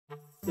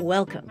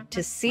Welcome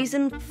to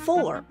Season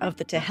 4 of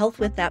the To Health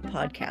With That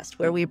podcast,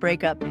 where we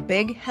break up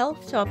big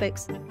health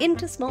topics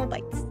into small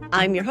bites.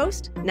 I'm your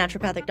host,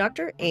 naturopathic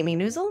Dr. Amy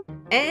Newsel,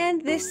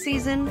 and this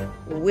season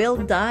we'll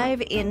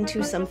dive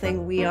into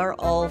something we are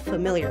all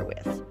familiar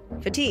with,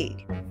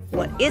 fatigue.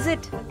 What is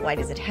it? Why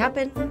does it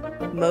happen?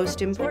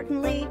 Most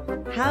importantly,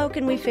 how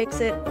can we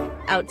fix it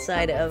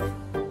outside of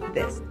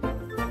this?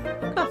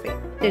 Coffee.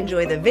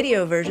 Enjoy the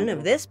video version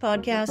of this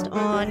podcast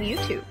on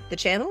YouTube. The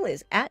channel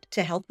is at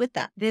To Health With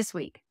That. This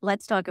week,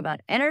 let's talk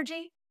about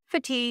energy,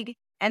 fatigue,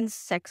 and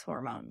sex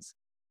hormones.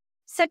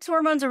 Sex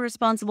hormones are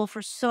responsible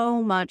for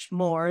so much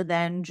more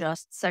than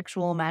just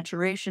sexual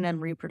maturation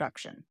and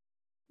reproduction.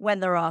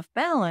 When they're off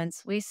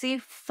balance, we see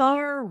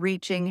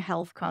far-reaching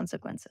health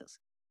consequences.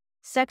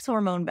 Sex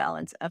hormone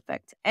balance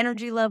affects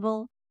energy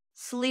level,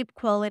 sleep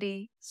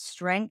quality,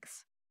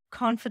 strength,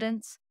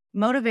 confidence,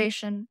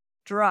 motivation,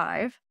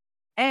 drive,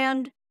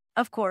 and,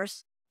 of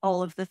course,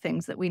 all of the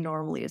things that we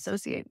normally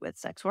associate with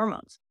sex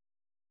hormones.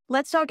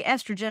 Let's talk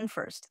estrogen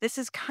first. This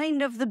is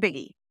kind of the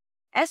biggie.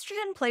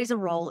 Estrogen plays a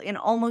role in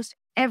almost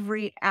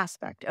every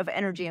aspect of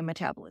energy and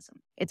metabolism.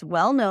 It's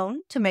well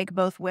known to make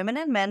both women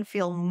and men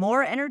feel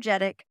more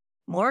energetic,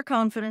 more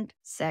confident,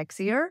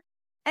 sexier,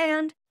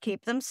 and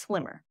keep them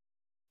slimmer.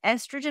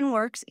 Estrogen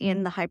works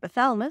in the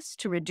hypothalamus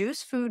to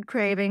reduce food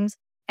cravings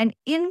and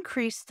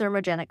increase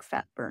thermogenic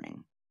fat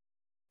burning.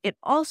 It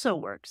also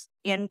works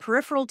in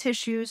peripheral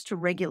tissues to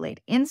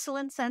regulate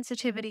insulin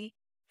sensitivity,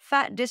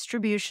 fat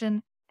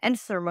distribution, and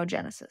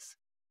thermogenesis.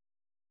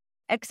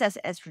 Excess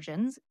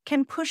estrogens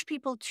can push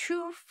people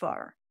too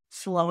far,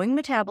 slowing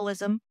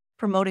metabolism,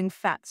 promoting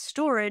fat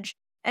storage,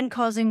 and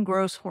causing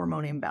gross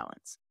hormone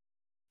imbalance.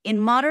 In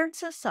modern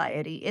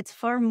society, it's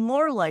far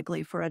more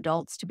likely for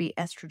adults to be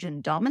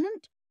estrogen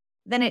dominant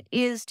than it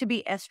is to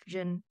be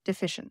estrogen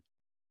deficient.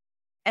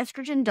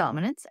 Estrogen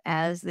dominance,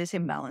 as this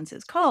imbalance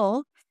is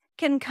called,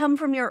 can come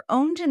from your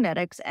own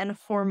genetics and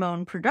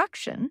hormone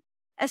production,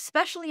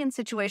 especially in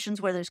situations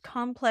where there's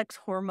complex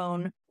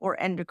hormone or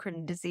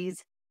endocrine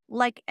disease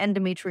like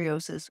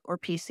endometriosis or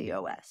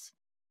PCOS.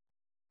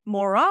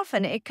 More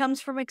often, it comes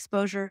from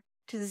exposure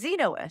to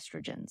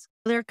xenoestrogens.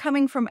 They're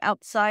coming from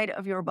outside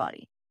of your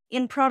body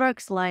in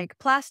products like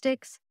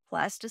plastics,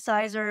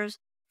 plasticizers,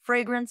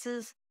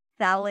 fragrances,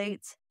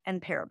 phthalates,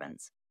 and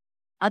parabens.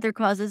 Other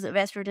causes of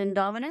estrogen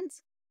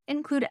dominance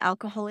include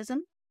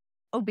alcoholism,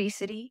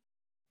 obesity,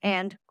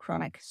 and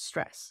chronic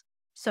stress.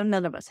 So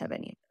none of us have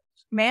any of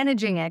those.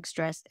 Managing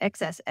excess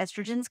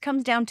estrogens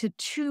comes down to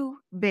two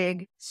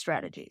big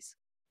strategies.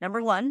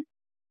 Number one,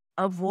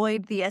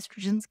 avoid the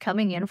estrogens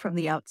coming in from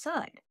the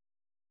outside.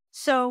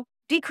 So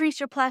decrease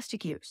your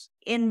plastic use.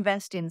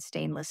 Invest in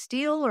stainless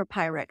steel or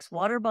Pyrex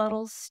water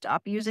bottles.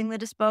 Stop using the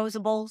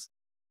disposables.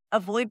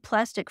 Avoid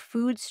plastic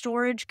food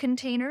storage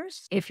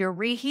containers. If you're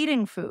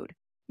reheating food,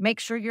 make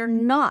sure you're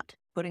not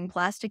putting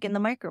plastic in the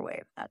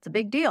microwave. That's a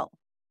big deal,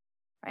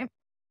 right?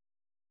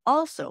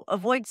 Also,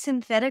 avoid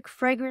synthetic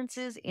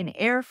fragrances in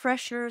air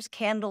fresheners,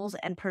 candles,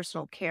 and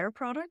personal care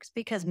products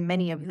because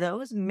many of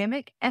those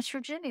mimic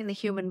estrogen in the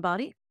human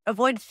body.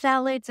 Avoid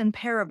phthalates and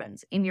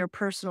parabens in your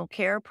personal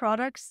care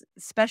products,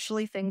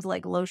 especially things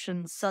like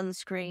lotions,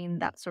 sunscreen,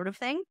 that sort of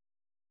thing.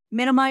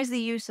 Minimize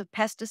the use of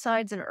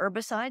pesticides and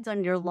herbicides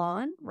on your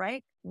lawn,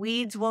 right?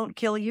 Weeds won't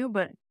kill you,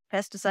 but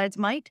pesticides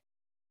might.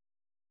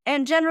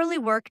 And generally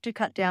work to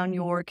cut down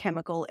your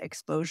chemical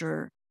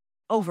exposure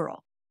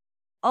overall.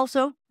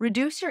 Also,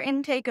 reduce your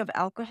intake of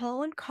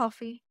alcohol and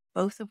coffee,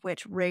 both of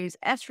which raise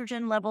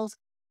estrogen levels,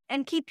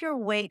 and keep your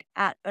weight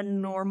at a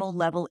normal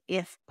level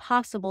if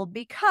possible,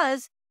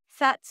 because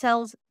fat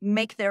cells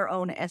make their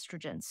own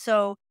estrogen.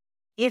 So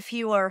if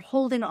you are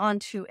holding on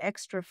to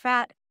extra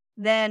fat,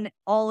 then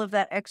all of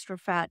that extra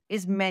fat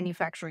is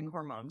manufacturing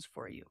hormones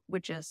for you,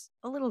 which is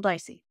a little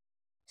dicey.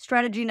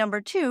 Strategy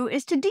number 2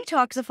 is to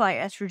detoxify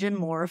estrogen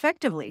more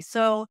effectively.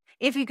 So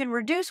if you can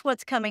reduce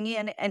what's coming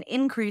in and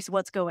increase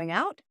what's going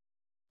out,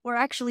 we're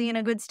actually in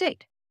a good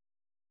state.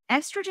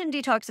 Estrogen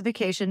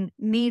detoxification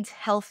needs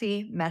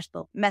healthy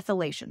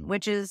methylation,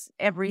 which is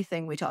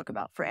everything we talk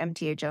about for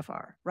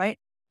MTHFR, right?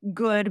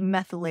 Good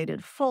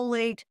methylated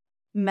folate,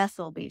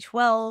 methyl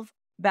B12,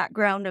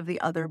 background of the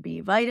other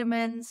B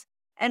vitamins,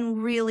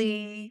 and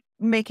really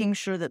making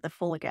sure that the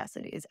folic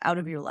acid is out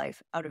of your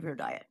life, out of your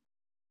diet.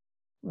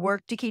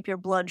 Work to keep your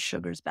blood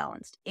sugars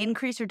balanced.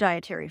 Increase your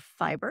dietary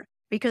fiber,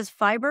 because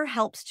fiber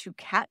helps to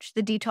catch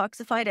the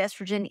detoxified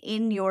estrogen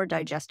in your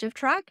digestive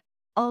tract.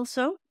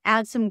 Also,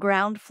 add some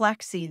ground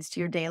flax seeds to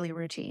your daily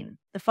routine.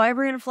 The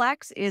fiber in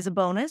flax is a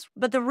bonus,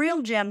 but the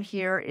real gem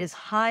here is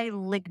high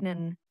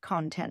lignin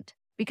content,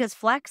 because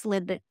flax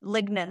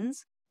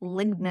lignans,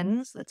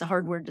 that's a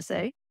hard word to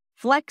say,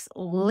 flax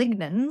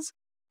lignans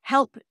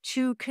help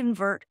to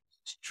convert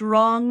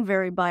strong,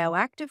 very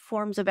bioactive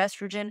forms of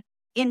estrogen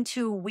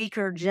into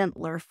weaker,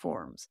 gentler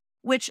forms,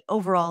 which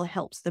overall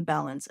helps the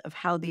balance of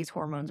how these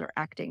hormones are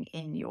acting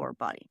in your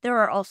body. There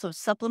are also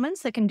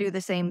supplements that can do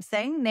the same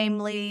thing,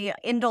 namely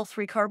indole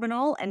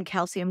 3-carbinol and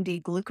calcium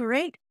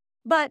D-glucarate,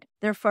 but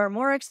they're far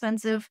more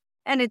expensive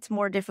and it's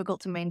more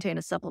difficult to maintain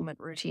a supplement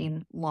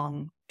routine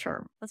long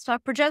term. Let's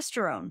talk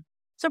progesterone.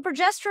 So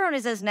progesterone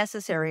is as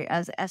necessary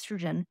as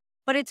estrogen,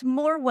 but it's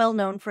more well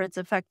known for its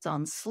effects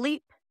on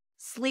sleep,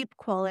 sleep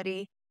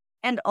quality,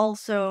 and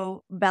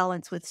also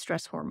balance with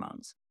stress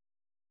hormones.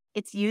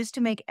 It's used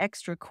to make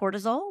extra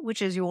cortisol,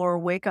 which is your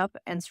wake up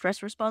and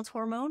stress response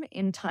hormone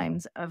in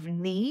times of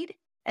need.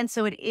 And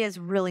so it is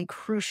really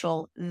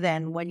crucial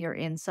then when you're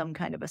in some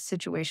kind of a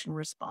situation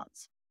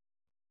response,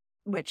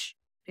 which,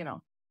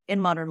 in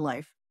modern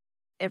life,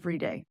 every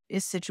day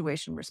is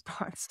situation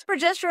response.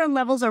 Progesterone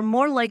levels are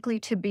more likely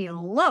to be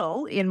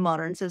low in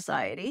modern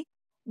society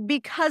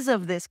because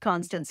of this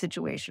constant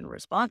situation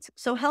response.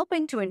 So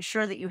helping to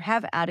ensure that you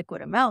have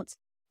adequate amounts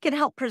can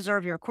help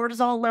preserve your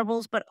cortisol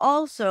levels, but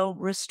also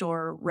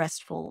restore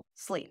restful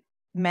sleep.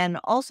 Men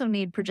also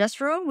need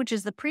progesterone, which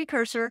is the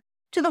precursor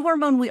to the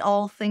hormone we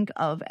all think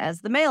of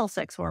as the male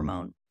sex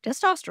hormone,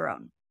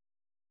 testosterone.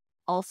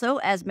 Also,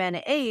 as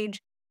men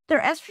age,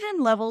 their estrogen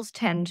levels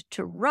tend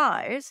to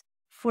rise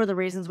for the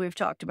reasons we've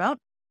talked about.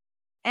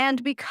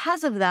 And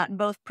because of that,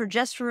 both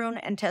progesterone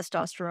and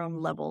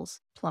testosterone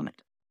levels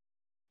plummet.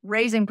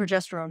 Raising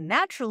progesterone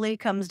naturally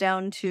comes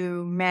down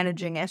to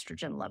managing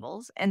estrogen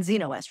levels and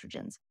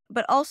xenoestrogens,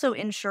 but also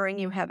ensuring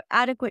you have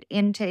adequate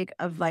intake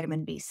of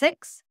vitamin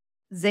B6,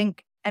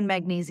 zinc, and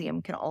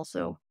magnesium can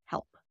also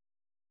help.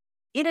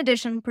 In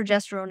addition,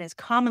 progesterone is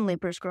commonly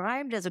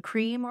prescribed as a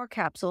cream or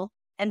capsule,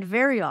 and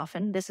very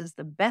often this is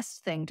the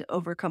best thing to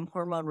overcome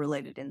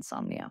hormone-related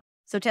insomnia.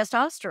 So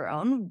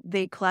testosterone,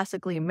 the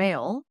classically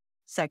male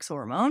sex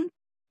hormone,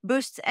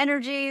 boosts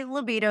energy,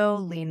 libido,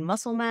 lean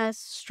muscle mass,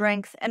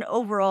 strength, and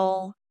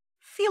overall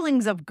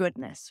feelings of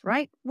goodness,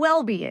 right?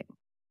 Well-being.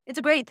 It's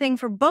a great thing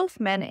for both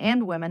men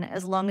and women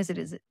as long as it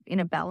is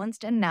in a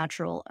balanced and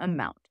natural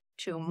amount.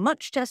 Too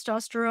much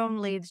testosterone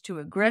leads to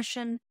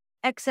aggression,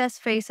 excess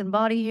face and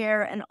body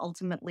hair, and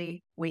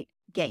ultimately weight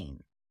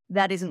gain.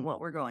 That isn't what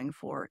we're going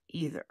for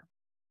either.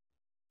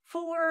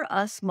 For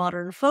us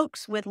modern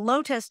folks with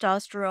low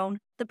testosterone,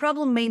 the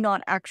problem may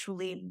not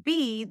actually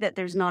be that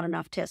there's not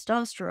enough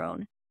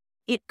testosterone.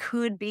 It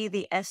could be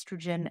the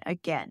estrogen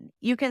again.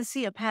 You can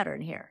see a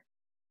pattern here.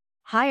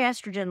 High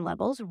estrogen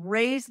levels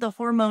raise the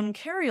hormone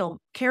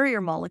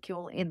carrier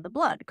molecule in the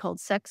blood called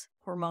sex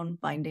hormone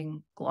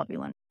binding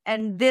globulin.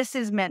 And this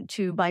is meant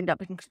to bind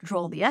up and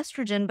control the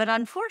estrogen, but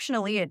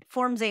unfortunately it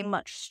forms a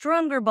much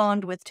stronger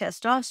bond with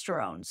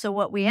testosterone. So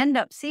what we end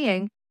up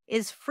seeing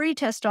is free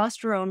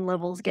testosterone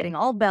levels getting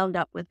all bound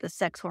up with the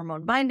sex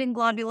hormone binding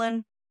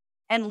globulin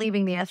and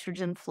leaving the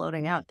estrogen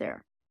floating out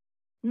there.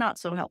 Not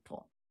so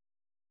helpful.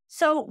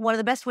 So one of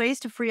the best ways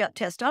to free up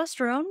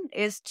testosterone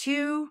is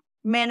to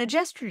manage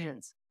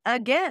estrogens.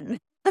 Again,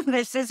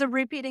 this is a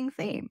repeating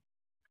theme.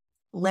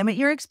 Limit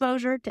your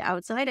exposure to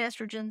outside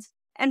estrogens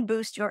and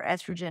boost your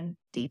estrogen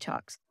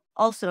detox.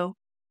 Also,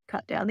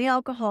 cut down the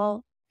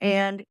alcohol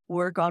and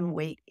work on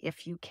weight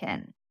if you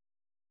can.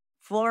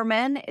 For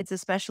men, it's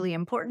especially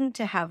important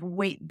to have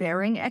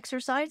weight-bearing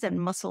exercise and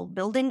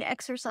muscle-building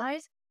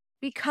exercise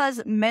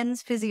because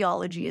men's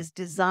physiology is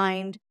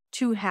designed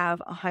to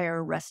have a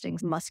higher resting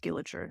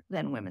musculature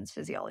than women's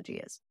physiology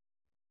is.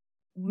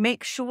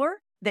 Make sure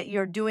that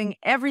you're doing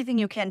everything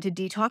you can to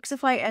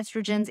detoxify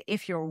estrogens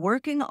if you're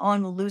working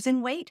on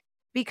losing weight,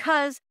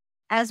 because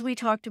as we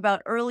talked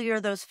about earlier,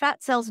 those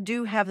fat cells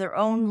do have their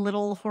own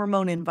little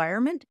hormone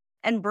environment,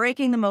 and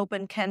breaking them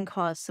open can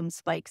cause some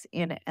spikes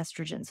in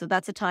estrogen. So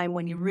that's a time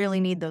when you really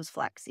need those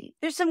flax seeds.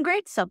 There's some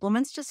great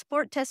supplements to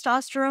support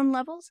testosterone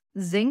levels.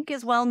 Zinc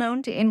is well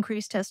known to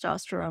increase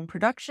testosterone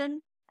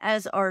production,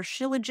 as are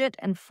shilajit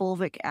and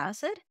fulvic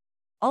acid.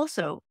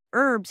 Also,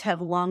 herbs have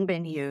long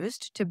been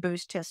used to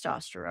boost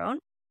testosterone,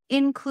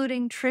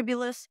 including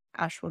tribulus,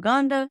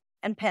 ashwagandha,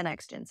 and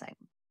panax ginseng.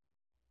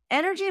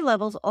 Energy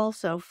levels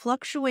also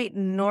fluctuate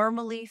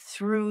normally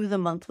through the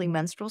monthly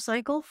menstrual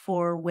cycle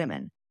for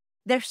women.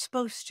 They're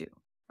supposed to,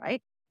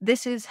 right?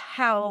 This is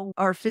how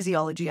our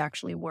physiology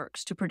actually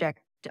works to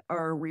protect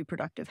our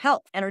reproductive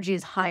health. Energy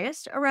is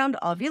highest around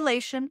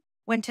ovulation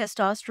when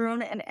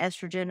testosterone and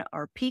estrogen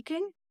are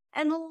peaking,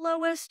 and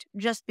lowest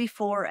just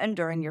before and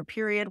during your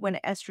period when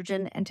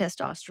estrogen and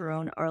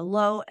testosterone are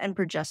low and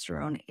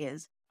progesterone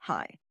is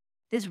high.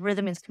 This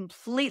rhythm is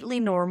completely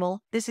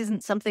normal. This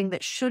isn't something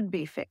that should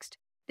be fixed.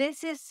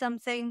 This is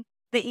something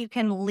that you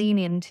can lean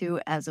into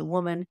as a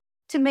woman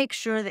to make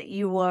sure that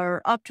you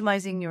are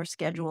optimizing your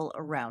schedule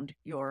around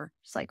your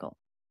cycle.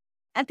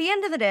 At the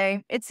end of the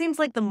day, it seems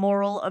like the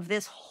moral of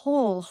this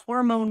whole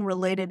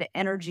hormone-related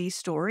energy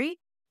story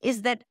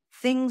is that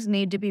things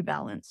need to be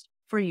balanced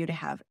for you to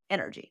have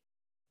energy.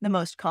 The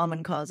most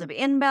common cause of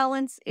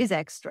imbalance is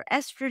extra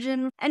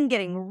estrogen, and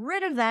getting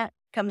rid of that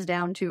comes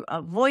down to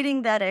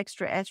avoiding that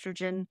extra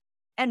estrogen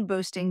and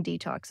boosting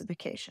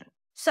detoxification.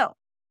 So,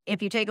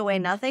 if you take away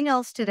nothing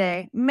else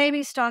today,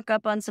 maybe stock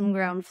up on some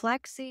ground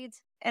flax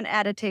seeds and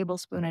add a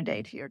tablespoon a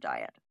day to your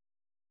diet.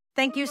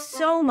 Thank you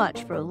so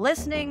much for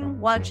listening,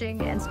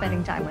 watching, and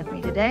spending time with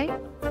me today.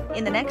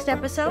 In the next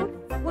episode,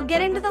 we'll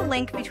get into the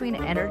link between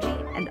energy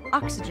and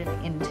oxygen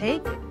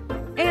intake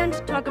and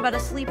talk about a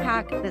sleep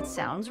hack that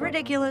sounds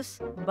ridiculous,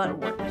 but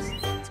works.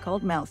 It's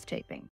called mouth taping.